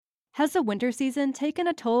Has the winter season taken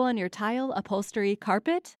a toll on your tile, upholstery,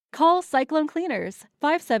 carpet? Call Cyclone Cleaners,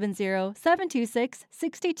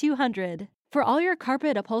 570-726-6200. For all your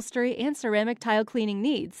carpet, upholstery, and ceramic tile cleaning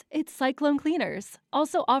needs, it's Cyclone Cleaners,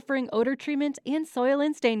 also offering odor treatment and soil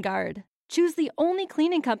and stain guard. Choose the only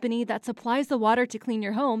cleaning company that supplies the water to clean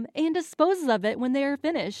your home and disposes of it when they are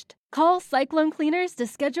finished. Call Cyclone Cleaners to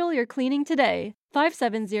schedule your cleaning today.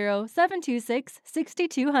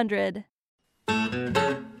 570-726-6200.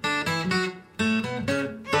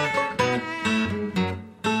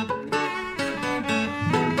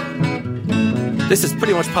 This is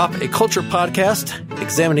Pretty Much Pop, a culture podcast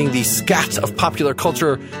examining the scat of popular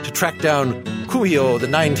culture to track down Kuhyo, the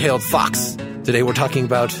nine-tailed fox. Today we're talking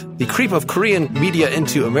about the creep of Korean media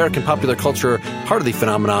into American popular culture, part of the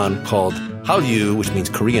phenomenon called Hallyu, which means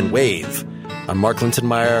Korean wave. I'm Mark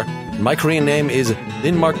Lintonmeyer. My Korean name is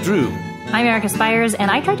Lin Mark Drew. I'm Erica Spires,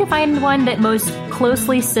 and I tried to find one that most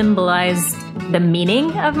closely symbolized the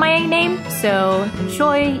meaning of my name, so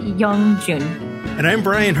Choi Young-jun. And I'm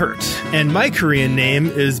Brian Hurt, and my Korean name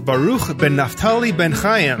is Baruch ben Naftali ben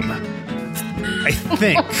Chaim. I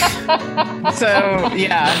think. So,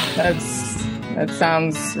 yeah, that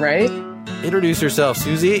sounds right. Introduce yourself,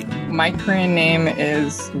 Susie. My Korean name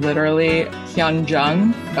is literally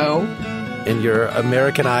Hyunjung Oh. And your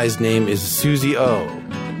Americanized name is Susie O.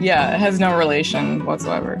 Yeah, it has no relation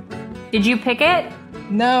whatsoever. Did you pick it?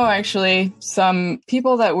 No, actually, some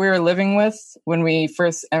people that we were living with when we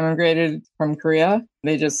first emigrated from Korea,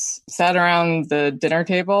 they just sat around the dinner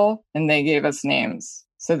table and they gave us names.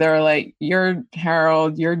 So they were like, you're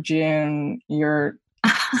Harold, you're June, you're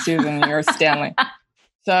Susan, you're Stanley.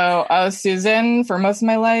 So I was Susan for most of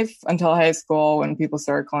my life until high school when people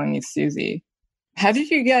started calling me Susie. How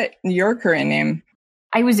did you get your Korean name?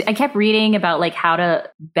 I kept reading about like how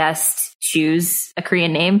to best choose a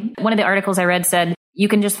Korean name. One of the articles I read said, you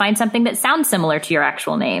can just find something that sounds similar to your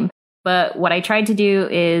actual name. But what I tried to do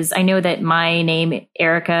is, I know that my name,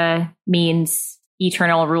 Erica, means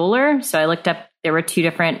eternal ruler. So I looked up, there were two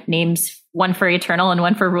different names, one for eternal and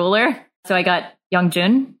one for ruler. So I got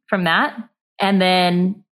Youngjun from that. And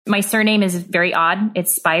then my surname is very odd.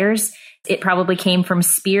 It's Spires. It probably came from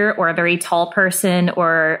spear or a very tall person,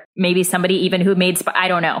 or maybe somebody even who made, I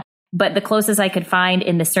don't know. But the closest I could find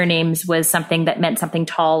in the surnames was something that meant something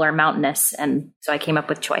tall or mountainous. And so I came up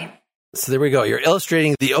with Choi. So there we go. You're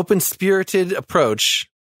illustrating the open-spirited approach.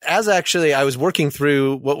 As actually I was working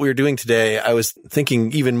through what we were doing today, I was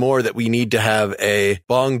thinking even more that we need to have a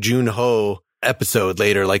Bong Joon-ho episode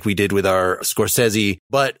later, like we did with our Scorsese.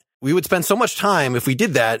 But we would spend so much time, if we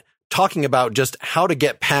did that, talking about just how to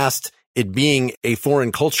get past it being a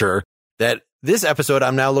foreign culture, that this episode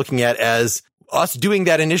I'm now looking at as us doing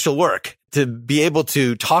that initial work to be able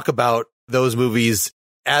to talk about those movies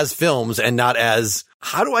as films and not as,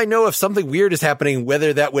 how do I know if something weird is happening,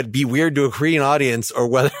 whether that would be weird to a Korean audience or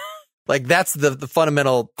whether, like, that's the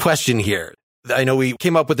fundamental question here. I know we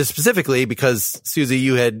came up with this specifically because, Susie,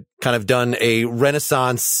 you had kind of done a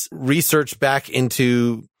Renaissance research back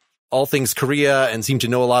into all things Korea and seem to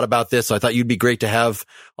know a lot about this. So I thought you'd be great to have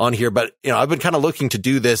on here. But, you know, I've been kind of looking to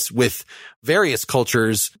do this with various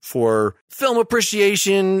cultures for film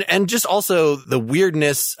appreciation and just also the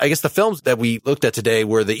weirdness. I guess the films that we looked at today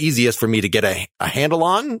were the easiest for me to get a handle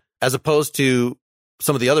on, as opposed to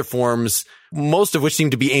some of the other forms, most of which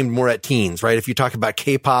seem to be aimed more at teens, right? If you talk about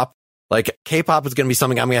K-pop, like K-pop is going to be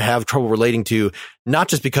something I'm going to have trouble relating to, not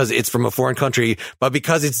just because it's from a foreign country, but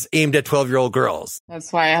because it's aimed at 12-year-old girls.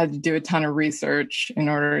 That's why I had to do a ton of research in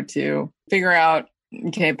order to figure out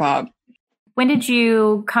K-pop. When did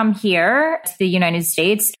you come here to the United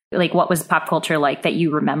States? Like, what was pop culture like that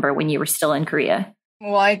you remember when you were still in Korea?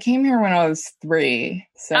 Well, I came here when I was 3.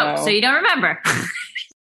 So you don't remember.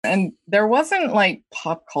 And there wasn't like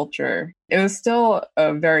pop culture. It was still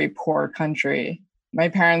a very poor country. My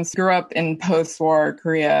parents grew up in post-war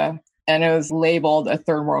Korea, and it was labeled a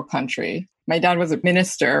third world country. My dad was a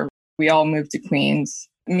minister. We all moved to Queens.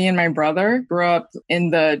 Me and my brother grew up in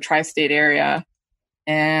the tri-state area,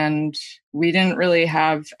 and we didn't really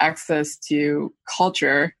have access to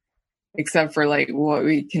culture except for like what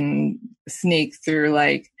we can sneak through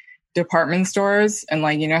like department stores and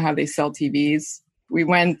like, you know how they sell TVs. We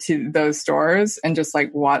went to those stores and just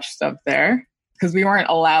like watched stuff there because we weren't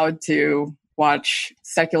allowed to watch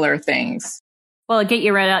secular things. Well, get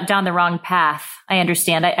you right down the wrong path. I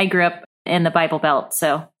understand. I grew up in the Bible Belt,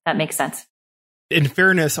 so that makes sense. In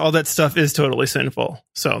fairness, all that stuff is totally sinful.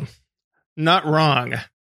 So, not wrong.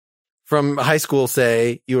 From high school,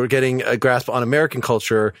 say, you were getting a grasp on American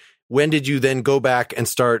culture. When did you then go back and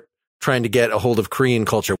start trying to get a hold of Korean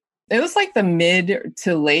culture? It was like the mid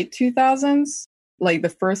to late 2000s. like the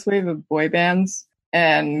first wave of boy bands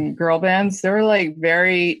and girl bands, they were like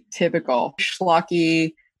very typical,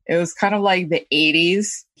 schlocky. It was kind of like the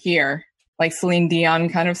 80s here, like Celine Dion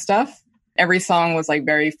kind of stuff. Every song was like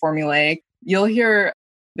very formulaic. You'll hear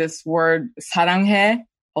this word 사랑해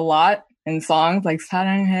a lot in songs, like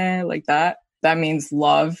사랑해, like that. That means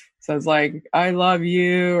love. So it's like, I love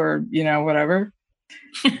you, or, you know, whatever.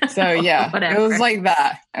 So yeah, it was like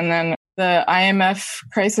that. And then the IMF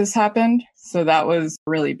crisis happened. So that was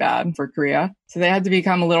really bad for Korea. So they had to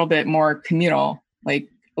become a little bit more communal, like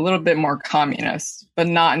a little bit more communist, but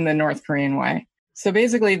not in the North Korean way. So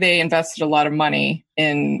basically they invested a lot of money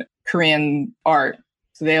in Korean art.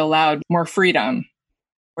 So they allowed more freedom,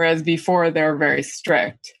 whereas before they were very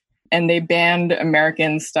strict. And they banned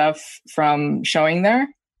American stuff from showing there.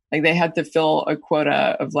 Like they had to fill a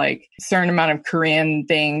quota of like a certain amount of Korean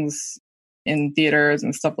things in theaters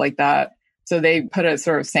and stuff like that. So they put a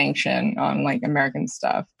sort of sanction on like American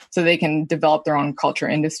stuff so they can develop their own culture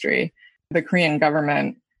industry. The Korean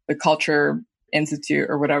government, the Culture Institute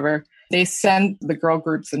or whatever, they send the girl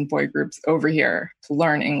groups and boy groups over here to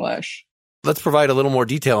learn English. Let's provide a little more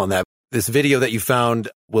detail on that. This video that you found,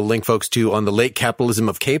 we'll link folks to, on the late capitalism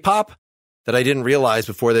of K-pop, that I didn't realize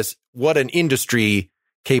before this, what an industry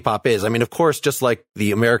K-pop is. I mean, of course, just like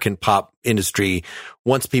the American pop industry,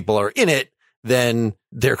 once people are in it, then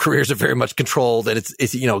their careers are very much controlled, and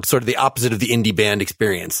it's you know, sort of the opposite of the indie band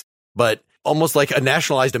experience. But almost like a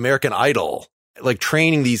nationalized American Idol, like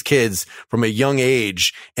training these kids from a young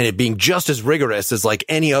age and it being just as rigorous as like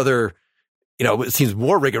any other, you know, it seems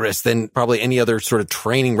more rigorous than probably any other sort of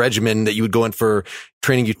training regimen that you would go in for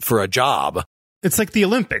training you for a job. It's like the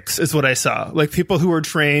Olympics is what I saw, like people who are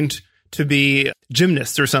trained to be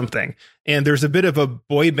gymnasts or something. And there's a bit of a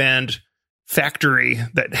boy band factory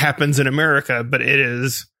that happens in America, but it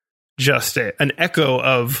is just an echo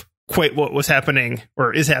of quite what was happening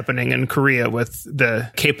or is happening in Korea with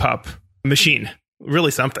the K-pop machine.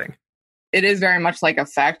 Really something. It is very much like a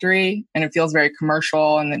factory, and it feels very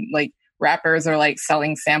commercial. And then like rappers are like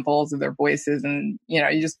selling samples of their voices, and you know,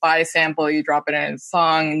 you just buy a sample, you drop it in a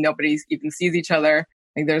song, and nobody even sees each other.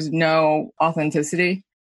 Like there's no authenticity.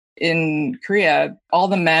 In Korea, all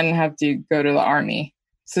the men have to go to the army.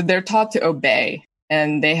 So they're taught to obey,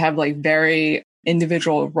 and they have like very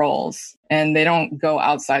individual roles, and they don't go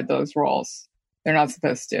outside those roles. They're not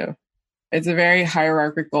supposed to. It's a very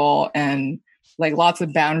hierarchical and like lots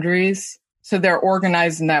of boundaries. So they're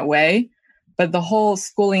organized in that way. But the whole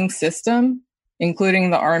schooling system, including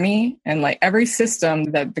the army and like every system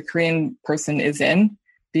that the Korean person is in,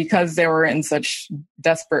 because they were in such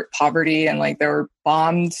desperate poverty and like they were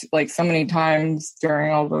bombed like so many times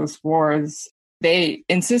during all those wars, they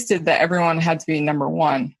insisted that everyone had to be number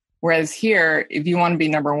one. Whereas here, if you want to be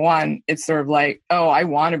number one, it's sort of like, oh, I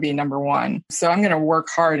want to be number one, so I'm going to work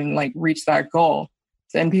hard and like reach that goal.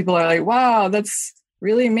 And people are like, wow, that's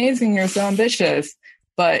really amazing. You're so ambitious.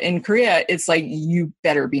 But in Korea, it's like, you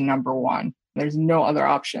better be number one. There's no other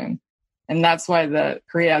option. And that's why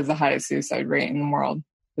Korea has the highest suicide rate in the world,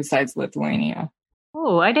 besides Lithuania.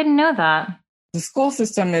 Oh, I didn't know that. The school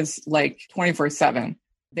system is like 24/7.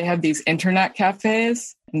 They have these internet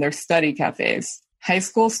cafes and they're study cafes. High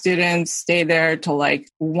school students stay there till like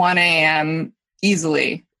 1 a.m.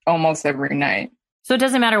 easily, almost every night. So it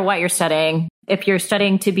doesn't matter what you're studying. If you're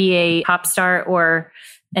studying to be a pop star or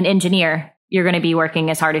an engineer, you're going to be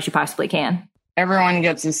working as hard as you possibly can. Everyone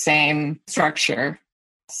gets the same structure.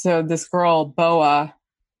 So this girl, Boa,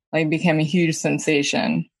 like became a huge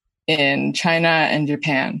sensation in China and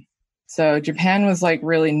Japan. So Japan was like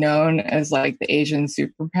really known as like the Asian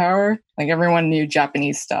superpower. Like everyone knew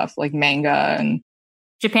Japanese stuff, like manga, and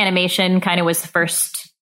Japanimation kind of was the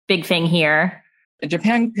first big thing here.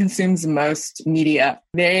 Japan consumes the most media.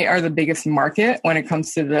 They are the biggest market when it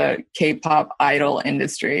comes to the K-pop idol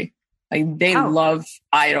industry. Like they love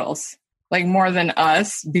idols, like more than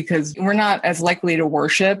us, because we're not as likely to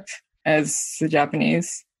worship as the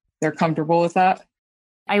Japanese. They're comfortable with that.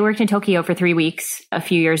 I worked in Tokyo for 3 weeks a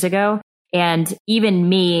few years ago. And even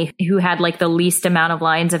me, who had like the least amount of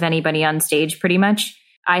lines of anybody on stage, pretty much,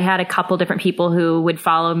 I had a couple different people who would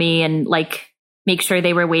follow me and like make sure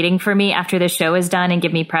they were waiting for me after the show is done and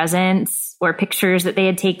give me presents or pictures that they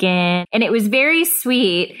had taken. And it was very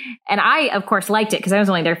sweet. And I, of course, liked it because I was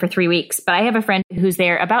only there for 3 weeks. But I have a friend who's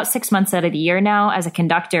there about 6 months out of the year now as a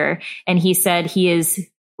conductor. And he said he is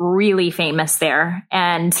really famous there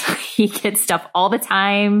and he gets stuff all the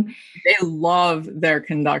time. They love their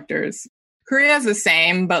conductors. Korea's the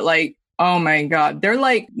same, but like, oh my God, they're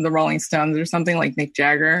like the Rolling Stones or something, like Mick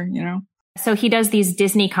Jagger, you know? So he does these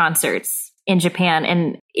Disney concerts in Japan,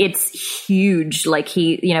 and it's huge. Like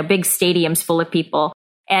big stadiums full of people.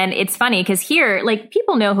 And it's funny because here, like,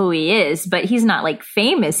 people know who he is, but he's not like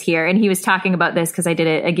famous here. And he was talking about this because I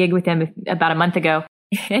did a gig with him about a month ago.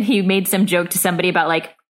 And he made some joke to somebody about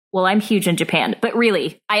like, well, I'm huge in Japan, but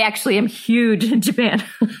really, I actually am huge in Japan.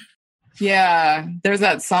 Yeah, there's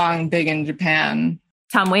that song, Big in Japan.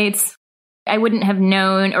 Tom Waits. I wouldn't have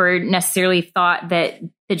known or necessarily thought that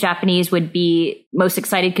the Japanese would be most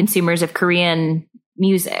excited consumers of Korean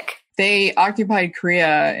music. They occupied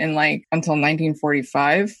Korea in like until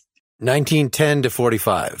 1945. 1910 to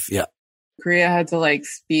 45, yeah. Korea had to like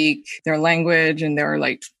speak their language, and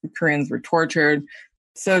Koreans were tortured.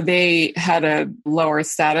 So they had a lower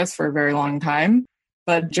status for a very long time.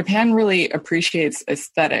 But Japan really appreciates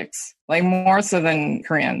aesthetics, like more so than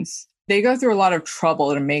Koreans. They go through a lot of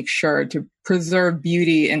trouble to make sure to preserve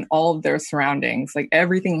beauty in all of their surroundings. Like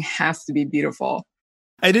everything has to be beautiful.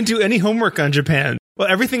 I didn't do any homework on Japan. Well,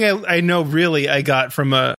 everything I know really I got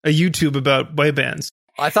from a YouTube about boy bands.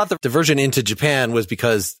 I thought the diversion into Japan was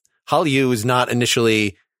because Hallyu is not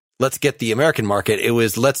initially, let's get the American market. It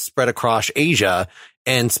was, let's spread across Asia,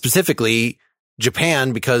 and specifically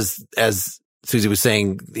Japan, because as Susie was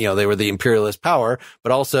saying, they were the imperialist power,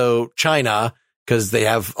 but also China, because they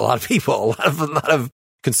have a lot of people, a lot of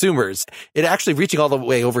consumers. It actually reaching all the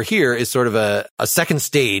way over here is sort of a second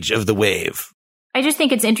stage of the wave. I just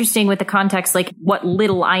think it's interesting with the context, like what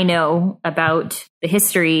little I know about the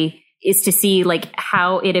history is to see like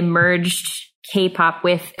how it emerged K-pop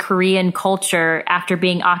with Korean culture after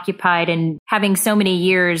being occupied and having so many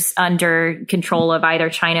years under control of either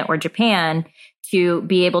China or Japan, to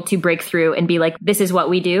be able to break through and be like, this is what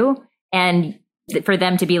we do. And for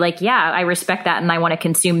them to be like, yeah, I respect that and I want to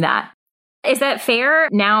consume that. Is that fair?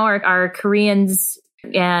 Now are Koreans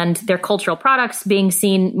and their cultural products being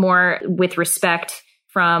seen more with respect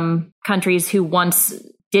from countries who once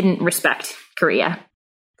didn't respect Korea?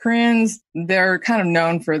 Koreans, they're kind of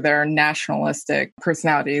known for their nationalistic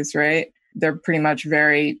personalities, right? They're pretty much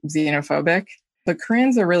very xenophobic. But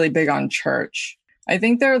Koreans are really big on church. I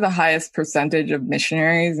think they're the highest percentage of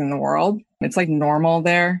missionaries in the world. It's like normal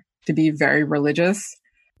there to be very religious.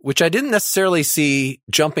 Which I didn't necessarily see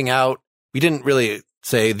jumping out. We didn't really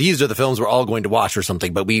say these are the films we're all going to watch or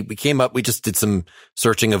something, but we came up, we just did some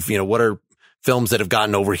searching of, what are films that have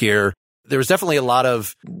gotten over here. There was definitely a lot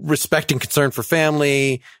of respect and concern for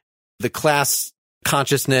family, the class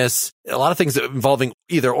consciousness, a lot of things involving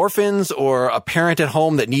either orphans or a parent at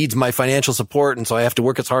home that needs my financial support. And so I have to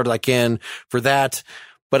work as hard as I can for that.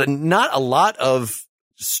 But not a lot of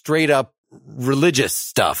straight up religious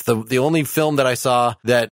stuff. The only film that I saw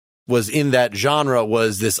that was in that genre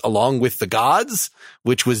was this Along with the Gods,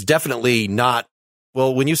 which was definitely not,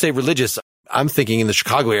 well, when you say religious, I'm thinking in the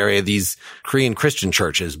Chicago area, these Korean Christian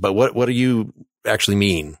churches. But what do you actually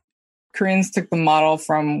mean? Koreans took the model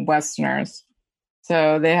from Westerners.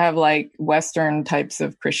 So they have like Western types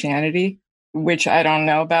of Christianity, which I don't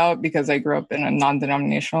know about because I grew up in a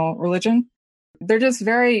non-denominational religion. They're just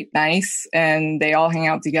very nice and they all hang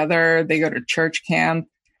out together. They go to church camp.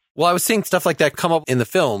 Well, I was seeing stuff like that come up in the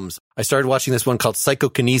films. I started watching this one called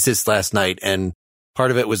Psychokinesis last night, and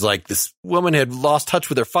part of it was like this woman had lost touch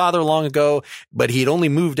with her father long ago, but he had only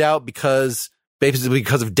moved out basically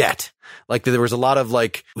because of debt. Like there was a lot of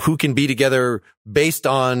like who can be together based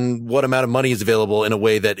on what amount of money is available in a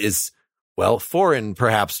way that is, well, foreign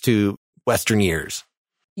perhaps to Western ears.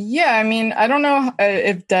 Yeah, I mean, I don't know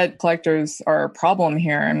if debt collectors are a problem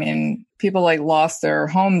here. I mean, people like lost their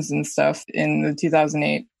homes and stuff in the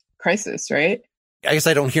 2008 crisis, right? I guess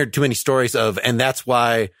I don't hear too many stories of, and that's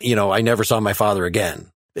why, I never saw my father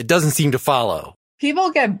again. It doesn't seem to follow.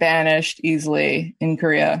 People get banished easily in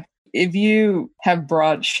Korea. If you have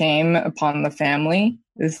brought shame upon the family,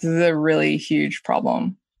 this is a really huge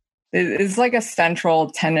problem. It's like a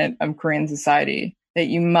central tenet of Korean society that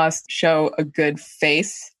you must show a good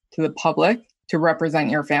face to the public to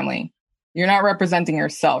represent your family. You're not representing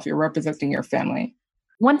yourself, you're representing your family.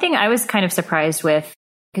 One thing I was kind of surprised with,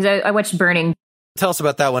 because I watched Burning. Tell us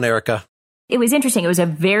about that one, Erica. It was interesting. It was a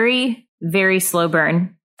very, very slow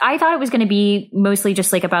burn. I thought it was going to be mostly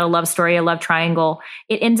just like about a love story, a love triangle.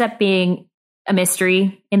 It ends up being a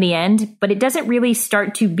mystery in the end, but it doesn't really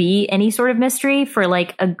start to be any sort of mystery for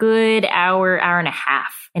like a good hour and a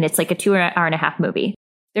half. And it's like a 2 hour and a half movie.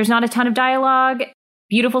 There's not a ton of dialogue,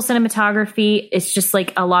 beautiful cinematography. It's just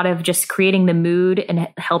like a lot of just creating the mood and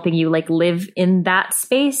helping you like live in that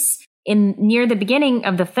space. Near the beginning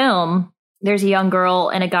of the film, there's a young girl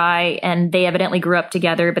and a guy, and they evidently grew up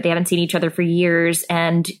together, but they haven't seen each other for years.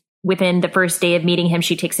 And within the first day of meeting him,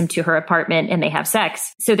 she takes him to her apartment and they have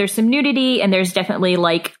sex. So there's some nudity and there's definitely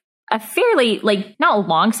like a fairly, like, not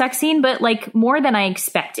long sex scene, but like more than I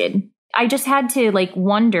expected. I just had to like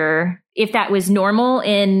wonder if that was normal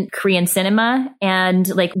in Korean cinema and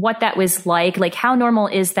like what that was like how normal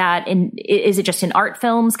is that? And is it just in art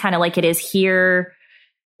films, kind of like it is here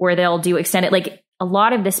where they'll do extended, like a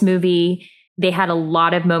lot of this movie, they had a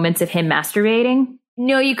lot of moments of him masturbating.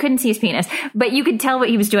 No, you couldn't see his penis, but you could tell what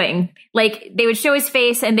he was doing. Like they would show his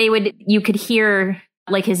face and you could hear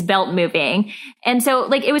like his belt moving. And so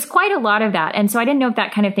like it was quite a lot of that. And so I didn't know if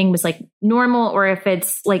that kind of thing was like normal or if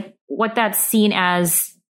it's like what that's seen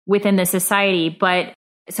as within the society. But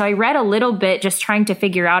so I read a little bit just trying to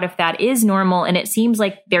figure out if that is normal. And it seems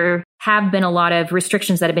like there have been a lot of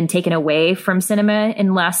restrictions that have been taken away from cinema in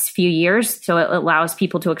the last few years. So it allows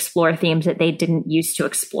people to explore themes that they didn't used to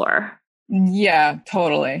explore. Yeah,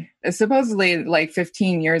 totally. Supposedly like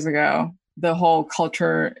 15 years ago, the whole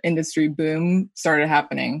culture industry boom started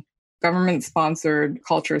happening. Government sponsored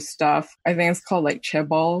culture stuff. I think it's called like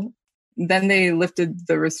chaebol. Then they lifted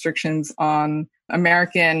the restrictions on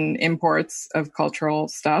American imports of cultural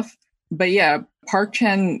stuff. But yeah, Park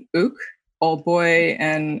Chan-wook, Old Boy,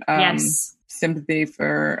 and Yes. Sympathy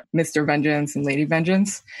for Mr. Vengeance and Lady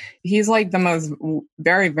Vengeance. He's like the most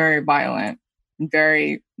very, very violent,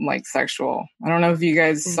 very like sexual. I don't know if you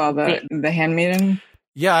guys saw the Handmaiden.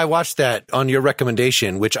 Yeah, I watched that on your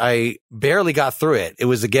recommendation, which I barely got through it. It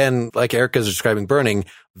was, again, like Erica's describing Burning,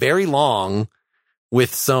 very long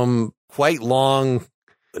with some quite long,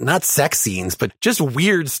 not sex scenes, but just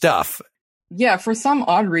weird stuff. Yeah, for some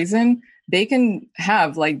odd reason, they can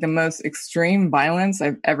have like the most extreme violence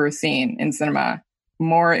I've ever seen in cinema.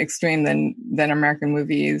 More extreme than American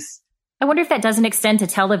movies. I wonder if that doesn't extend to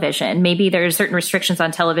television. Maybe there's certain restrictions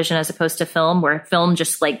on television as opposed to film where film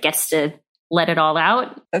just like gets to let it all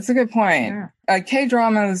out. That's a good point. Yeah.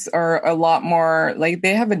 K-dramas are a lot more like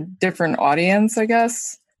they have a different audience, I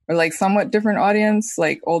guess, or like somewhat different audience,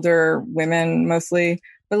 like older women mostly.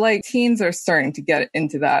 But like teens are starting to get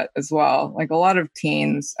into that as well. Like a lot of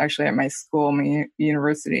teens actually at my school, my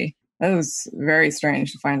university. That was very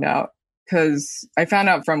strange to find out because I found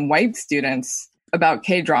out from white students about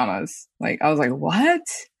K-dramas. Like I was like, what?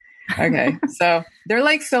 Okay. So they're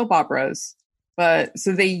like soap operas. But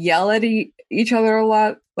so they yell at each other a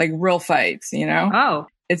lot, like real fights, you know? Oh.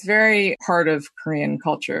 It's very part of Korean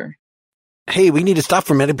culture. Hey, we need to stop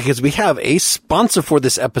for a minute because we have a sponsor for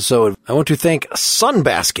this episode. I want to thank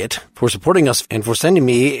Sunbasket for supporting us and for sending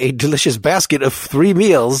me a delicious basket of 3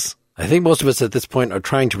 meals. I think most of us at this point are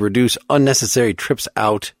trying to reduce unnecessary trips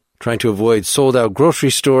out, trying to avoid sold-out grocery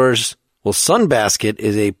stores. Well, Sunbasket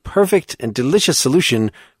is a perfect and delicious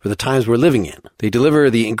solution for the times we're living in. They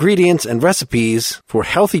deliver the ingredients and recipes for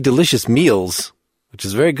healthy, delicious meals, which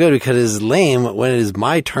is very good because it is lame when it is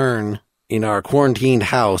my turn in our quarantined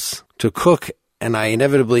house to cook and I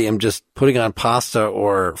inevitably am just putting on pasta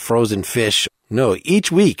or frozen fish. No,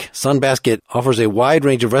 each week, Sunbasket offers a wide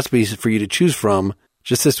range of recipes for you to choose from.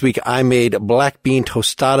 Just this week, I made black bean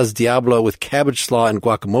tostadas Diablo with cabbage slaw and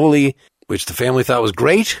guacamole, which the family thought was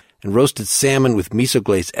great, and roasted salmon with miso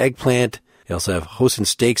glazed eggplant. They also have Hosen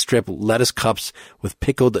steak strip lettuce cups with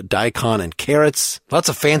pickled daikon and carrots. Lots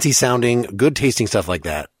of fancy sounding, good tasting stuff like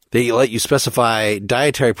that. They let you specify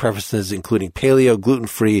dietary preferences, including paleo,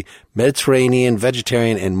 gluten-free, Mediterranean,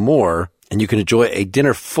 vegetarian, and more. And you can enjoy a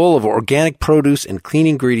dinner full of organic produce and clean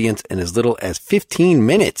ingredients in as little as 15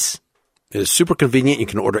 minutes. It is super convenient. You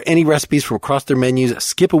can order any recipes from across their menus,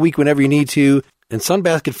 skip a week whenever you need to. And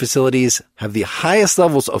Sunbasket facilities have the highest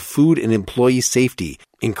levels of food and employee safety,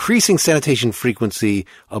 increasing sanitation frequency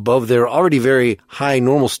above their already very high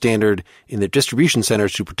normal standard in their distribution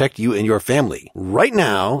centers to protect you and your family. Right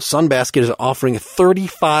now, Sunbasket is offering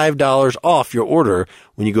 $35 off your order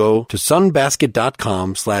when you go to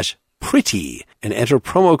sunbasket.com/pretty and enter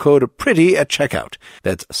promo code PRETTY at checkout.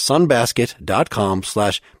 That's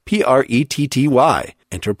sunbasket.com/PRETTY.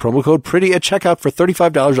 Enter promo code PRETTY at checkout for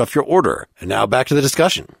 $35 off your order. And now back to the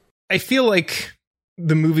discussion. I feel like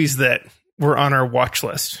the movies that were on our watch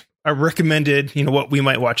list, I recommended, what we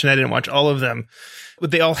might watch, and I didn't watch all of them.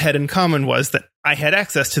 What they all had in common was that I had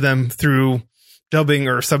access to them through dubbing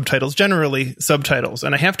or subtitles, generally subtitles.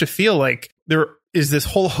 And I have to feel like there is this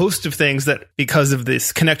whole host of things that, because of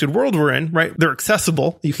this connected world we're in, right, they're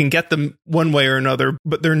accessible. You can get them one way or another,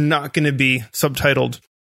 but they're not going to be subtitled.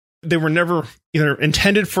 They were never either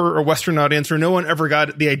intended for a Western audience, or no one ever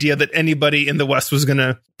got the idea that anybody in the West was going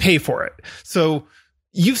to pay for it. So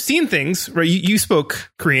you've seen things, right? You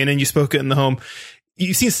spoke Korean and you spoke it in the home.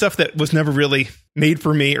 You've seen stuff that was never really made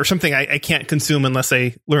for me, or something I can't consume unless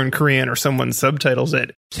I learn Korean or someone subtitles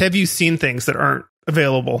it. Have you seen things that aren't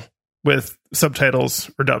available with subtitles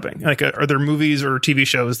or dubbing? Like, are there movies or TV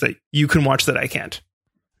shows that you can watch that I can't?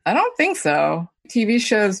 I don't think so. TV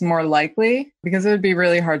shows more likely because it would be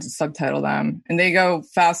really hard to subtitle them and they go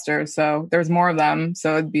faster. So there's more of them.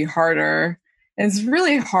 So it'd be harder. And it's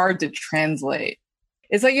really hard to translate.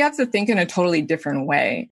 It's like you have to think in a totally different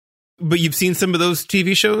way. But you've seen some of those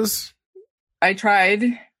TV shows? I tried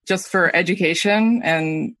just for education,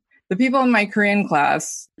 and the people in my Korean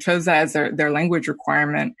class chose that as their language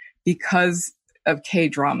requirement because of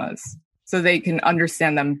K-dramas, so they can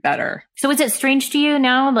understand them better. So is it strange to you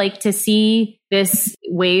now, like, to see this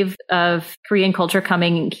wave of Korean culture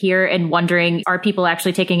coming here and wondering, are people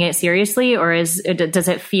actually taking it seriously, or does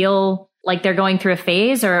it feel like they're going through a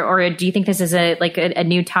phase, or do you think this is a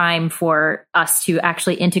new time for us to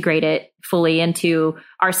actually integrate it fully into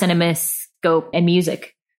our CinemaScope and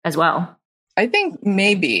music as well? I think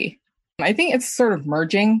maybe. I think it's sort of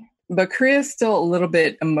merging, but Korea is still a little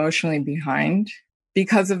bit emotionally behind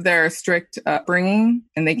because of their strict upbringing,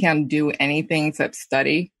 and they can't do anything except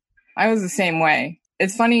study. I was the same way.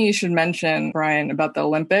 It's funny you should mention, Brian, about the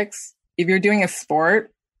Olympics. If you're doing a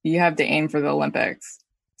sport, you have to aim for the Olympics.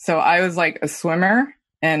 So I was like a swimmer,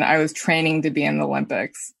 and I was training to be in the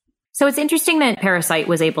Olympics. So it's interesting that Parasite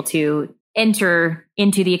was able to enter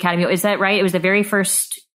into the Academy. Is that right? It was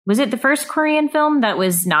was it the first Korean film that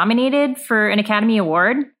was nominated for an Academy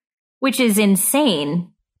Award? Which is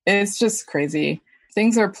insane. It's just crazy.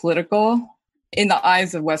 Things are political in the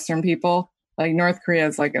eyes of Western people. Like, North Korea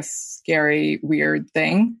is like a scary, weird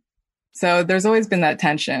thing. So there's always been that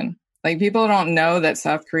tension. Like, people don't know that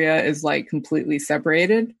South Korea is like completely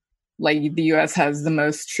separated. Like, the US has the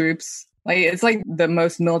most troops. Like, it's like the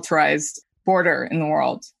most militarized border in the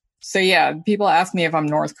world. So yeah, people ask me if I'm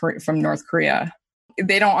from North Korea.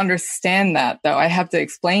 They don't understand that, though. I have to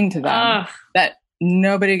explain to them that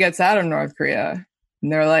nobody gets out of North Korea.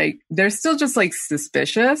 And they're still just like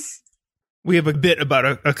suspicious. We have a bit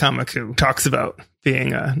about a comic who talks about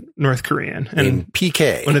being North Korean. And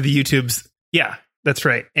PK. One of the YouTubes. Yeah, that's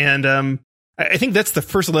right. And I think that's the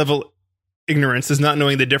first level ignorance, is not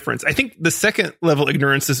knowing the difference. I think the second level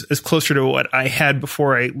ignorance is closer to what I had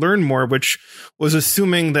before I learned more, which was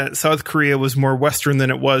assuming that South Korea was more Western than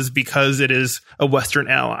it was because it is a Western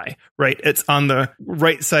ally, right? It's on the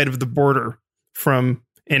right side of the border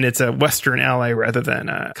and it's a Western ally rather than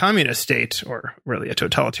a communist state, or really a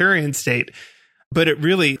totalitarian state. But it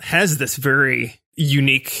really has this very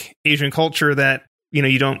unique Asian culture that,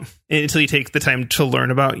 you don't, until you take the time to learn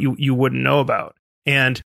about, you wouldn't know about.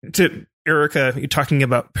 And to Erica, you're talking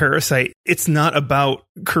about Parasite, it's not about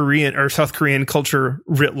Korean or South Korean culture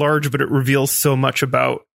writ large, but it reveals so much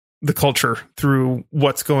about the culture through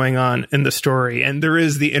what's going on in the story. And there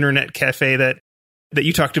is the internet cafe that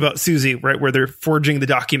you talked about, Susie, right, where they're forging the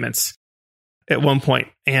documents at one point.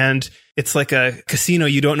 And it's like a casino.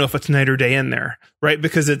 You don't know if it's night or day in there, right?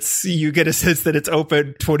 Because you get a sense that it's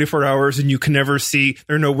open 24 hours and you can never see,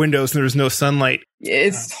 there are no windows and there's no sunlight.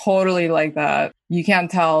 It's totally like that. You can't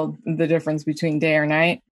tell the difference between day or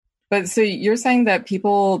night. But so you're saying that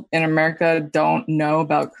people in America don't know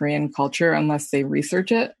about Korean culture unless they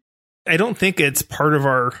research it? I don't think it's part of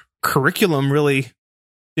our curriculum really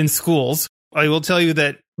in schools. I will tell you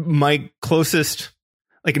that my closest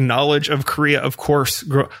knowledge of Korea, of course,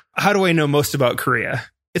 how do I know most about Korea?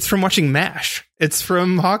 It's from watching MASH. It's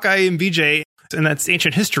from Hawkeye and BJ, and that's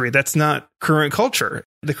ancient history. That's not current culture.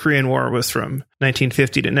 The Korean War was from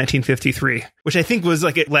 1950 to 1953, which I think was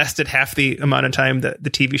it lasted half the amount of time that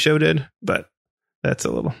the TV show did. But that's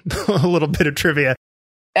a little bit of trivia.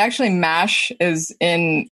 Actually, MASH is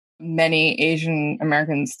in many Asian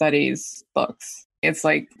American studies books. It's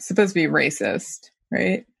supposed to be racist,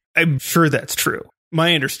 right? I'm sure that's true.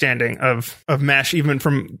 My understanding of MASH, even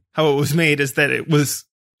from how it was made, is that it was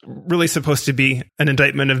really supposed to be an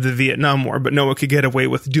indictment of the Vietnam War, but no one could get away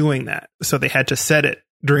with doing that. So they had to set it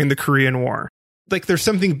during the Korean War. There's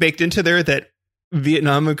something baked into there that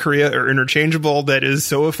Vietnam and Korea are interchangeable that is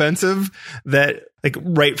so offensive that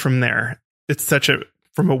right from there, it's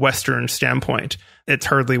from a Western standpoint, it's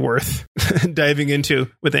hardly worth diving into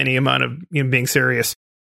with any amount of being serious.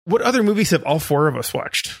 What other movies have all four of us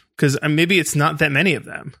watched? Because maybe it's not that many of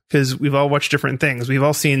them, because we've all watched different things. We've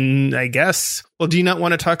all seen, I guess. Well, do you not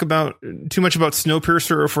want to talk too much about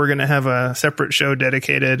Snowpiercer, or if we're going to have a separate show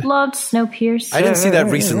dedicated? Loved Snowpiercer. I didn't see that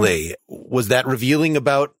recently. Was that revealing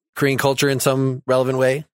about Korean culture in some relevant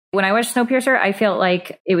way? When I watched Snowpiercer, I felt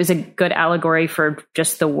like it was a good allegory for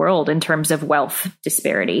just the world in terms of wealth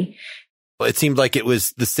disparity. Well, it seemed like it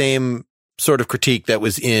was the same sort of critique that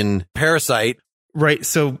was in Parasite. Right.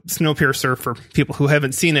 So Snowpiercer, for people who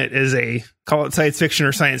haven't seen it, is call it science fiction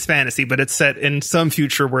or science fantasy, but it's set in some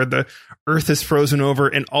future where the Earth is frozen over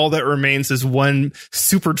and all that remains is one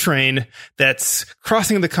super train that's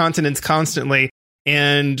crossing the continents constantly.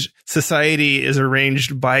 And society is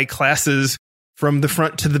arranged by classes from the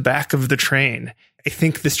front to the back of the train. I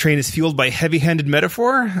think this train is fueled by heavy-handed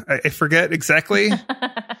metaphor. I forget exactly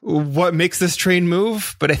what makes this train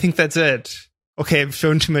move, but I think that's it. Okay, I've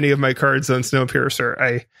shown too many of my cards on Snowpiercer.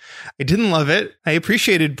 I didn't love it. I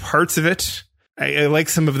appreciated parts of it. I like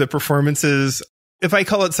some of the performances. If I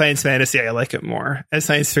call it science fantasy, I like it more. As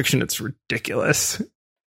science fiction, it's ridiculous.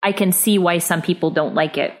 I can see why some people don't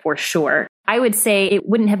like it, for sure. I would say it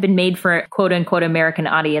wouldn't have been made for quote-unquote American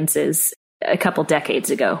audiences a couple decades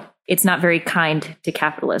ago. It's not very kind to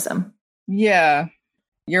capitalism. Yeah.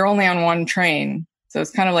 You're only on one train. So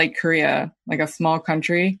it's kind of like Korea, like a small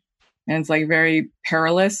country. And it's like very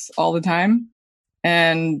perilous all the time.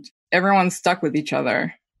 And everyone's stuck with each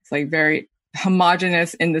other. It's like very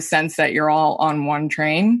homogenous in the sense that you're all on one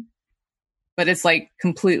train. But it's like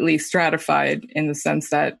completely stratified in the sense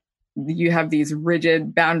that you have these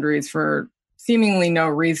rigid boundaries for seemingly no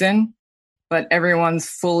reason, but everyone's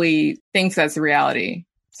fully thinks that's reality.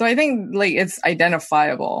 So I think like it's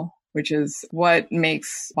identifiable, which is what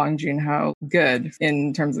makes Bong Joon-ho good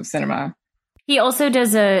in terms of cinema. He also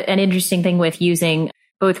does an interesting thing with using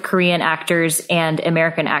both Korean actors and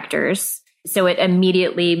American actors. So it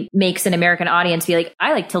immediately makes an American audience be like,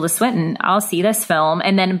 I like Tilda Swinton. I'll see this film.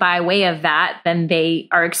 And then by way of that, then they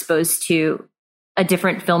are exposed to a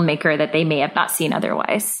different filmmaker that they may have not seen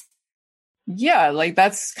otherwise. Yeah, like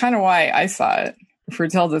that's kind of why I saw it for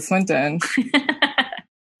Tilda Swinton.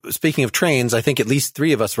 Speaking of trains, I think at least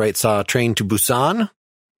 3 of us, right, saw Train to Busan.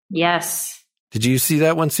 Yes. Did you see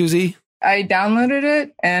that one, Susie? I downloaded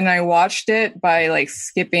it and I watched it by like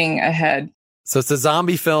skipping ahead. So it's a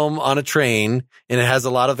zombie film on a train, and it has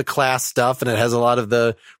a lot of the class stuff, and it has a lot of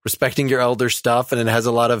the respecting your elder stuff, and it has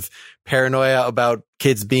a lot of paranoia about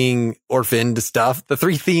kids being orphaned stuff. The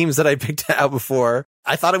 3 themes that I picked out before.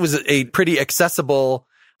 I thought it was a pretty accessible,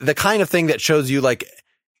 the kind of thing that shows you like,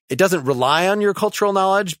 it doesn't rely on your cultural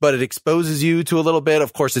knowledge, but it exposes you to a little bit.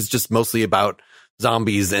 Of course, it's just mostly about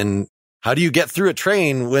zombies and how do you get through a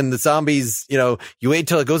train when the zombies, you wait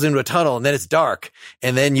till it goes into a tunnel and then it's dark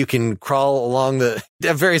and then you can crawl along the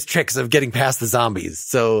various tricks of getting past the zombies.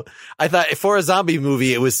 So I thought for a zombie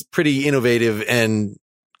movie, it was pretty innovative and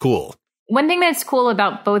cool. One thing that's cool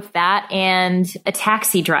about both that and A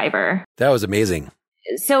Taxi Driver. That was amazing.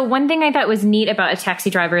 So one thing I thought was neat about A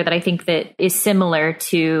Taxi Driver that I think that is similar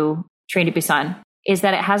to Train to Busan is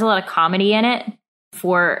that it has a lot of comedy in it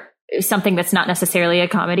for something that's not necessarily a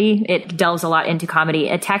comedy. It delves a lot into comedy.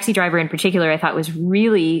 A Taxi Driver in particular, I thought was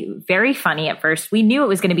really very funny at first. We knew it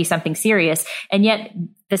was going to be something serious. And yet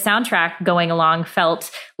the soundtrack going along felt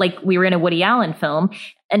like we were in a Woody Allen film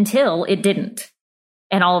until it didn't.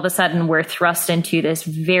 And all of a sudden we're thrust into this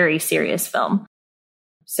very serious film.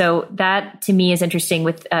 So that to me is interesting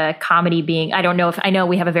with comedy being, I know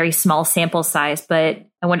we have a very small sample size, but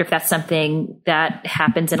I wonder if that's something that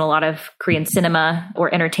happens in a lot of Korean cinema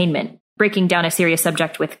or entertainment, breaking down a serious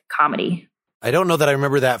subject with comedy. I don't know that I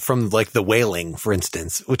remember that from like The Wailing, for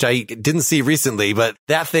instance, which I didn't see recently, but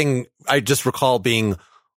that thing I just recall being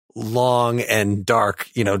long and dark,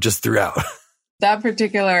 just throughout. That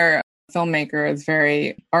particular filmmaker is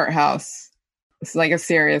very art house. It's like a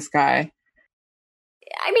serious guy.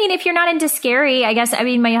 I mean, if you're not into scary,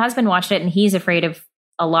 my husband watched it and he's afraid of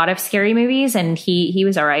a lot of scary movies and he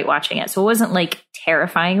was all right watching it. So it wasn't like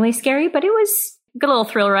terrifyingly scary, but it was a good little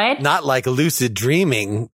thrill ride. Not like lucid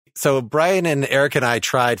dreaming. So Brian and Eric and I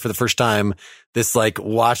tried for the first time this like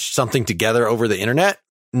watch something together over the internet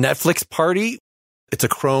Netflix party. It's a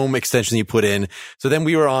Chrome extension you put in. So then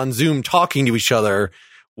we were on Zoom talking to each other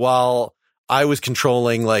while I was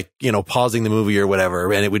controlling pausing the movie or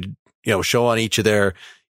whatever. And it would show on each of their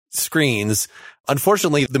screens.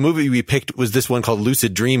 Unfortunately, the movie we picked was this one called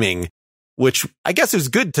Lucid Dreaming, which I guess it was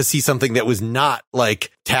good to see something that was not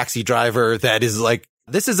like Taxi Driver. That is like,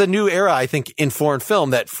 this is a new era, I think, in foreign film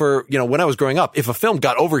that for, when I was growing up, if a film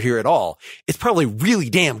got over here at all, it's probably really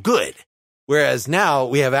damn good. Whereas now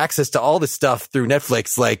we have access to all this stuff through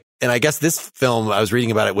Netflix. And I guess this film, I was reading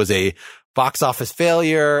about it, was a box office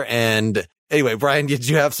failure. And anyway, Brian, did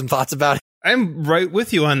you have some thoughts about it? I'm right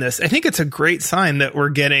with you on this. I think it's a great sign that we're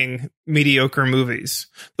getting mediocre movies.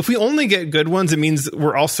 If we only get good ones, it means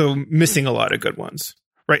we're also missing a lot of good ones,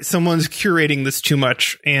 right? Someone's curating this too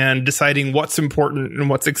much and deciding what's important and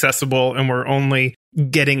what's accessible, and we're only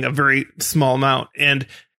getting a very small amount. And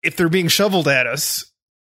if they're being shoveled at us,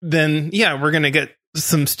 then yeah, we're going to get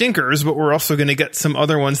some stinkers, but we're also going to get some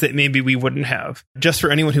other ones that maybe we wouldn't have. Just for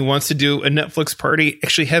anyone who wants to do a Netflix party,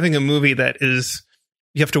 actually having a movie that is,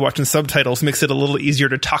 you have to watch in subtitles makes it a little easier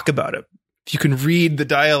to talk about it. If you can read the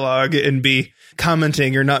dialogue and be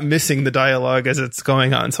commenting, you're not missing the dialogue as it's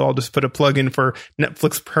going on. So I'll just put a plug in for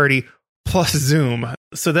Netflix party plus Zoom.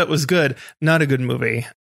 So that was good. Not a good movie.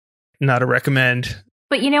 Not a recommend.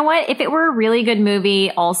 But you know what? If it were a really good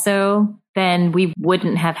movie also, then we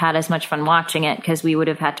wouldn't have had as much fun watching it because we would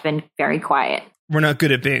have had to been very quiet. We're not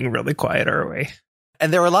good at being really quiet, are we?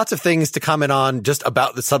 And there were lots of things to comment on just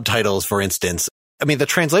about the subtitles, for instance. I mean, the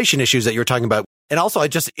translation issues that you were talking about, and also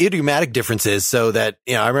just idiomatic differences. So that,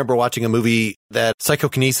 I remember watching a movie, that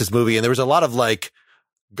psychokinesis movie, and there was a lot of like,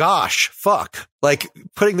 gosh, fuck, like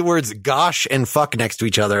putting the words gosh and fuck next to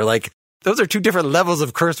each other. Like, those are two different levels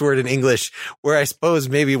of curse word in English, where I suppose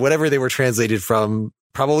maybe whatever they were translated from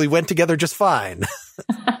probably went together just fine.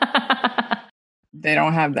 They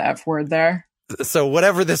don't have the F word there. So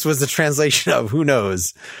whatever this was the translation of, who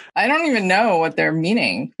knows? I don't even know what they're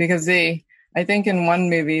meaning, because I think in one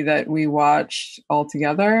movie that we watched all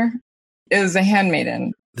together, it was a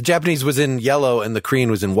handmaiden. The Japanese was in yellow and the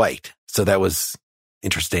Korean was in white. So that was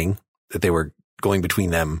interesting that they were going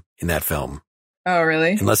between them in that film. Oh,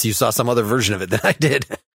 really? Unless you saw some other version of it than I did.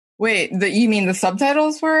 Wait, you mean the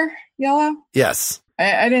subtitles were yellow? Yes.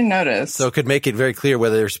 I didn't notice. So it could make it very clear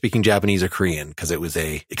whether they're speaking Japanese or Korean, because it was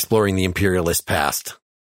exploring the imperialist past.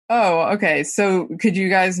 Oh, okay. So could you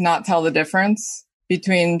guys not tell the difference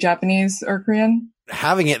between Japanese or Korean?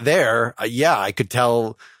 Having it there, I could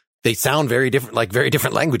tell they sound very different, like very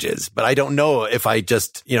different languages. But I don't know if I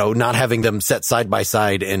just, not having them set side by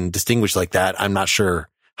side and distinguished like that, I'm not sure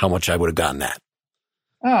how much I would have gotten that.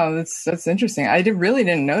 Oh, that's interesting. I really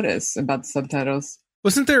didn't notice about the subtitles.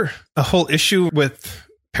 Wasn't there a whole issue with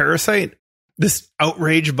Parasite? This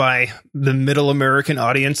outrage by the middle American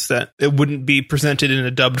audience that it wouldn't be presented in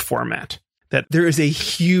a dubbed format. That there is a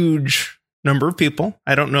huge number of people,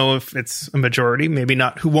 I don't know if it's a majority, maybe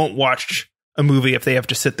not, who won't watch a movie if they have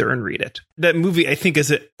to sit there and read it. That movie, I think,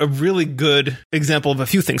 is a really good example of a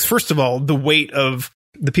few things. First of all, the weight of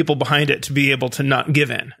the people behind it to be able to not give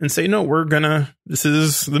in and say, no, this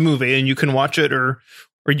is the movie and you can watch it or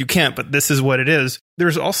you can't, but this is what it is.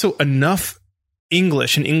 There's also enough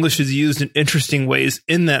English, and English is used in interesting ways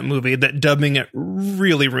in that movie that dubbing it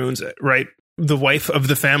really ruins it, right? The wife of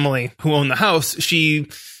the family who owned the house, she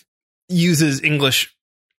uses English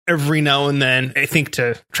every now and then, I think,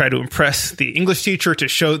 to try to impress the English teacher, to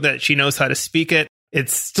show that she knows how to speak it.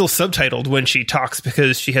 It's still subtitled when she talks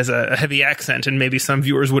because she has a heavy accent and maybe some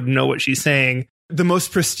viewers wouldn't know what she's saying. The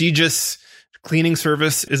most prestigious cleaning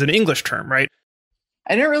service is an English term, right?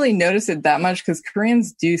 I didn't really notice it that much because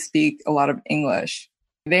Koreans do speak a lot of English.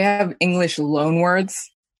 They have English loanwords.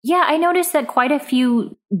 Yeah, I noticed that quite a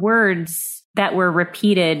few words that were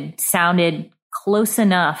repeated sounded close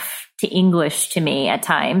enough to English to me at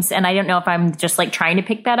times. And I don't know if I'm just like trying to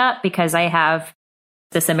pick that up because I have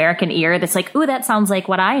this American ear that's like, ooh, that sounds like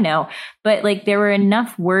what I know. But like there were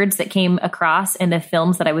enough words that came across in the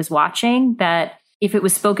films that I was watching that if it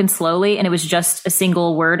was spoken slowly and it was just a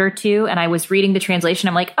single word or two and I was reading the translation,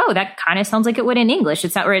 I'm like, oh, that kind of sounds like it would in English.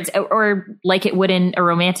 It's not, or like it would in a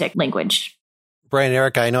romantic language. Brian and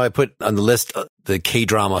Erica, I know I put on the list the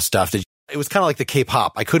K-drama stuff. It was kind of like the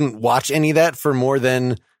K-pop. I couldn't watch any of that for more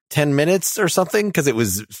than 10 minutes or something because it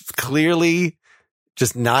was clearly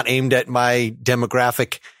just not aimed at my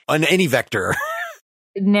demographic on any vector.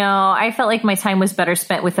 No, I felt like my time was better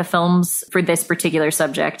spent with the films for this particular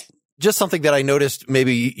subject. Just something that I noticed,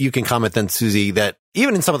 maybe you can comment then, Susie, that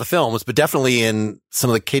even in some of the films, but definitely in some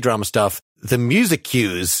of the K-drama stuff, the music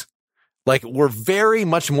cues were very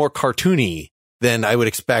much more cartoony than I would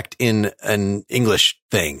expect in an English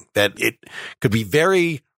thing. That it could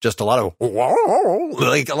be just a lot of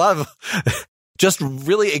just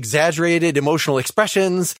really exaggerated emotional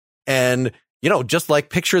expressions. And, just like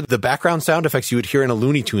picture the background sound effects you would hear in a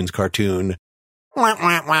Looney Tunes cartoon. And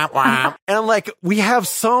I'm like, we have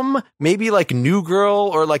some maybe like New Girl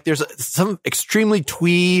or like there's some extremely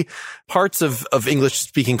twee parts of English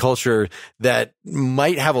speaking culture that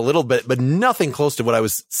might have a little bit, but nothing close to what I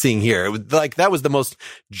was seeing here. It was like, that was the most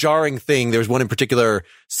jarring thing. There was one in particular,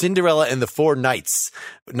 Cinderella and the Four Knights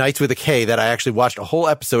with a K, that I actually watched a whole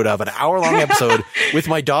episode of, an hour-long episode with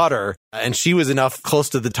my daughter. And she was enough close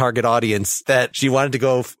to the target audience that she wanted to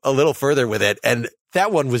go a little further with it. And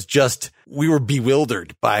that one was we were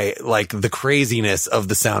bewildered by like the craziness of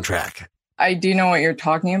the soundtrack. I do know what you're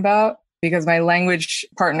talking about because my language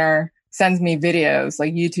partner sends me videos,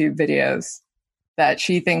 like YouTube videos that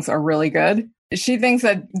she thinks are really good. She thinks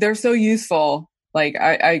that they're so useful Like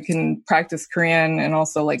I can practice Korean and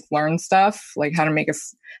also like learn stuff, like how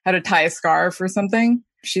to tie a scarf or something.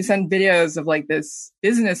 She sent videos of like this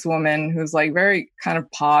businesswoman who's like very kind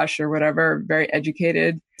of posh or whatever, very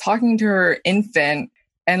educated, talking to her infant.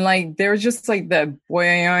 And like, there was just like the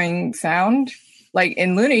boing sound, like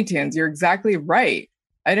in Looney Tunes. You're exactly right.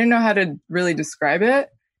 I didn't know how to really describe it.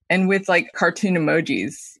 And with like cartoon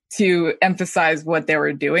emojis to emphasize what they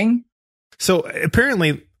were doing. So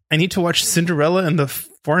apparently I need to watch Cinderella and the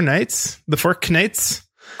Four Knights.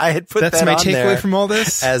 I had put That's that my on takeaway there from all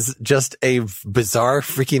this as just a bizarre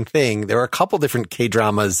freaking thing. There were a couple different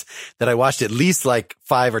K-dramas that I watched at least like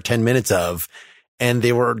 5 or 10 minutes of. And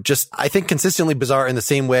they were just, I think, consistently bizarre in the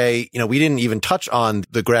same way. You know, we didn't even touch on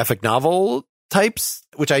the graphic novel types,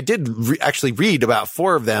 which I did actually read about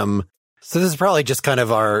 4 of them. So this is probably just kind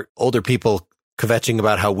of our older people kvetching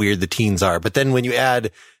about how weird the teens are. But then when you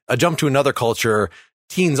add a jump to another culture,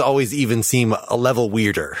 teens always even seem a level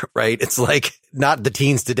weirder, right? It's like not the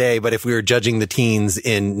teens today, but if we were judging the teens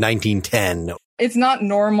in 1910. It's not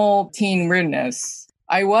normal teen weirdness.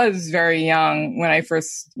 I was very young when I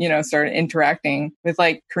first, started interacting with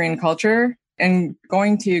like Korean culture and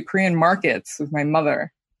going to Korean markets with my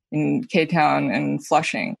mother in K-Town and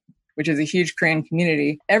Flushing, which is a huge Korean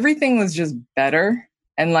community. Everything was just better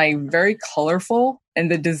and like very colorful. And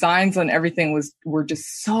the designs on everything were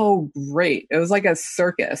just so great. It was like a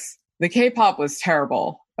circus. The K-pop was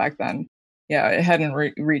terrible back then. Yeah, it hadn't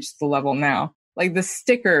reached the level now. Like the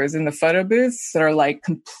stickers in the photo booths that are like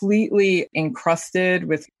completely encrusted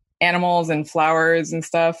with animals and flowers and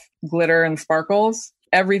stuff, glitter and sparkles.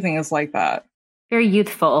 Everything is like that. Very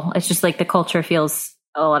youthful. It's just like the culture feels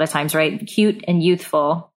a lot of times, right? Cute and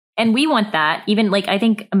youthful. And we want that. Even like, I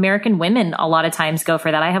think American women a lot of times go for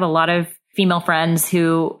that. I have a lot of female friends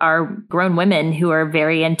who are grown women who are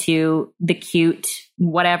very into the cute,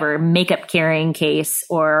 whatever, makeup carrying case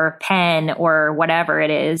or pen or whatever it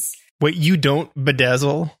is. Wait, you don't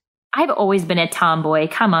bedazzle? I've always been a tomboy.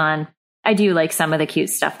 Come on. I do like some of the cute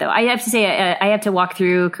stuff, though. I have to say, I have to walk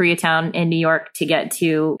through Koreatown in New York to get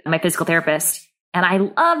to my physical therapist. And I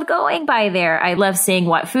love going by there. I love seeing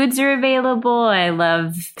what foods are available. I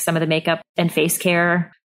love some of the makeup and face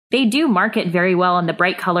care. They do market very well, and the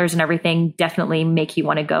bright colors and everything definitely make you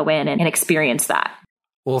want to go in and experience that.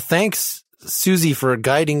 Well, thanks, Susie, for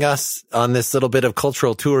guiding us on this little bit of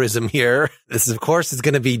cultural tourism here. This, of course, is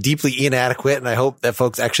going to be deeply inadequate, and I hope that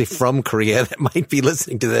folks actually from Korea that might be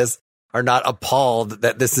listening to this are not appalled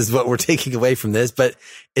that this is what we're taking away from this, but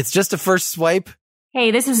it's just a first swipe.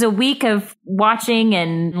 Hey, this was a week of watching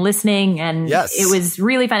and listening, and yes, it was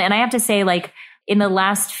really fun. And I have to say, like, in the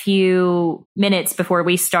last few minutes before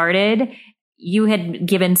we started, you had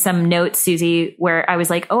given some notes, Susie, where I was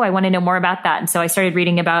like, oh, I want to know more about that. And so I started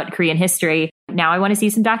reading about Korean history. Now I want to see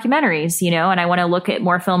some documentaries, and I want to look at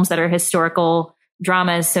more films that are historical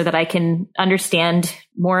dramas so that I can understand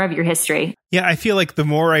more of your history. Yeah, I feel like the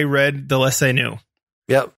more I read, the less I knew.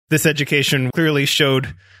 Yep. This education clearly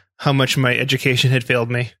showed how much my education had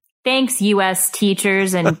failed me. Thanks, U.S.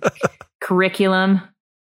 teachers and curriculum.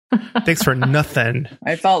 Thanks for nothing.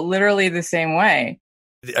 I felt literally the same way.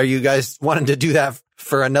 Are you guys wanting to do that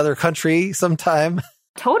for another country sometime?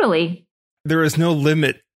 Totally. There is no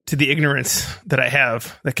limit to the ignorance that I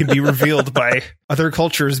have that can be revealed by other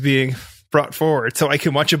cultures being brought forward. So I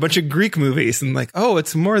can watch a bunch of Greek movies and like, oh,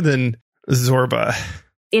 it's more than Zorba.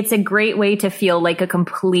 It's a great way to feel like a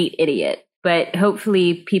complete idiot. But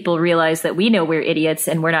hopefully people realize that we know we're idiots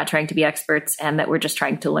and we're not trying to be experts and that we're just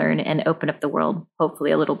trying to learn and open up the world, hopefully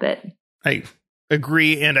a little bit. I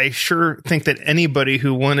agree. And I sure think that anybody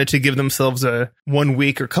who wanted to give themselves a 1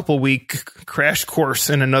 week or couple week crash course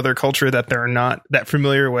in another culture that they're not that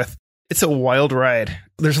familiar with, it's a wild ride.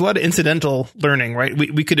 There's a lot of incidental learning, right?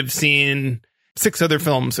 We could have seen 6 other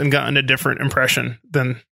films and gotten a different impression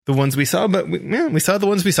than the ones we saw, but we saw the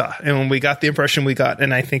ones we saw, and we got the impression we got,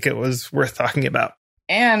 and I think it was worth talking about.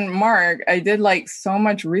 And Mark, I did like so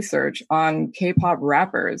much research on K-pop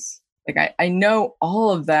rappers. Like I know all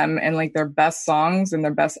of them and like their best songs and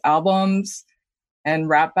their best albums and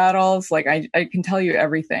rap battles. Like I can tell you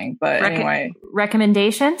everything, but anyway.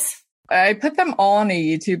 Recommendations? I put them all on a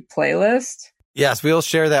YouTube playlist. Yes, we'll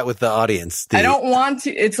share that with the audience. I don't want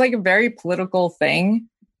to, it's like a very political thing.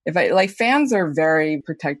 Fans are very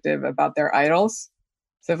protective about their idols.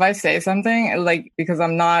 So if I say something, like, because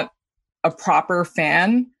I'm not a proper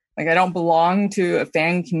fan, like I don't belong to a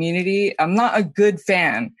fan community, I'm not a good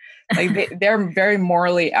fan. Like they're very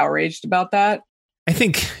morally outraged about that. I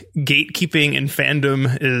think gatekeeping in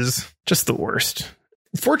fandom is just the worst.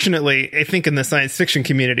 Fortunately, I think in the science fiction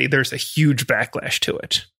community, there's a huge backlash to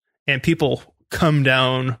it. And people come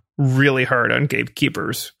down really hard on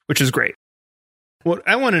gatekeepers, which is great. What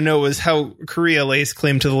I want to know is how Korea lays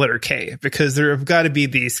claim to the letter K, because there have got to be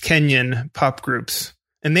these Kenyan pop groups,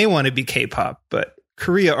 and they want to be K-pop, but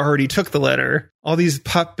Korea already took the letter. All these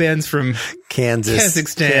pop bands from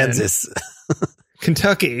Kazakhstan,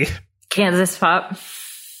 Kentucky. Kansas pop.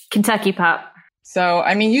 Kentucky pop. So,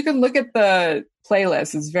 I mean, you can look at the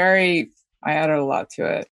playlist. I added a lot to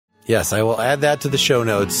it. Yes, I will add that to the show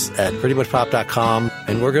notes at prettymuchpop.com,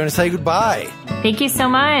 and we're going to say goodbye. Thank you so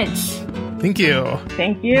much. Thank you.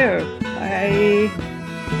 Thank you. Bye.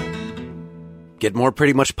 Get more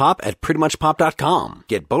Pretty Much Pop at prettymuchpop.com.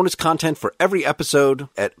 Get bonus content for every episode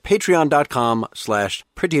at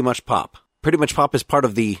patreon.com/prettymuchpop. Pretty Much Pop is part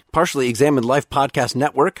of the Partially Examined Life podcast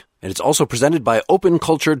network, and it's also presented by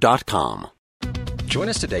openculture.com. Join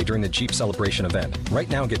us today during the Jeep Celebration event. Right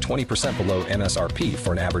now, get 20% below MSRP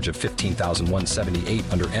for an average of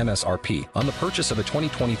 $15,178 under MSRP on the purchase of a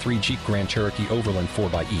 2023 Jeep Grand Cherokee Overland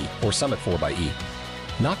 4xE or Summit 4xE.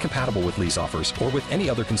 Not compatible with lease offers or with any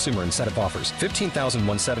other consumer incentive offers.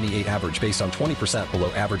 $15,178 average based on 20%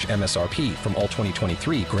 below average MSRP from all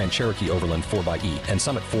 2023 Grand Cherokee Overland 4xE and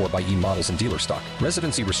Summit 4xE models in dealer stock.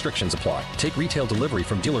 Residency restrictions apply. Take retail delivery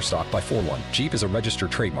from dealer stock by 4/1. Jeep is a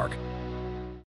registered trademark.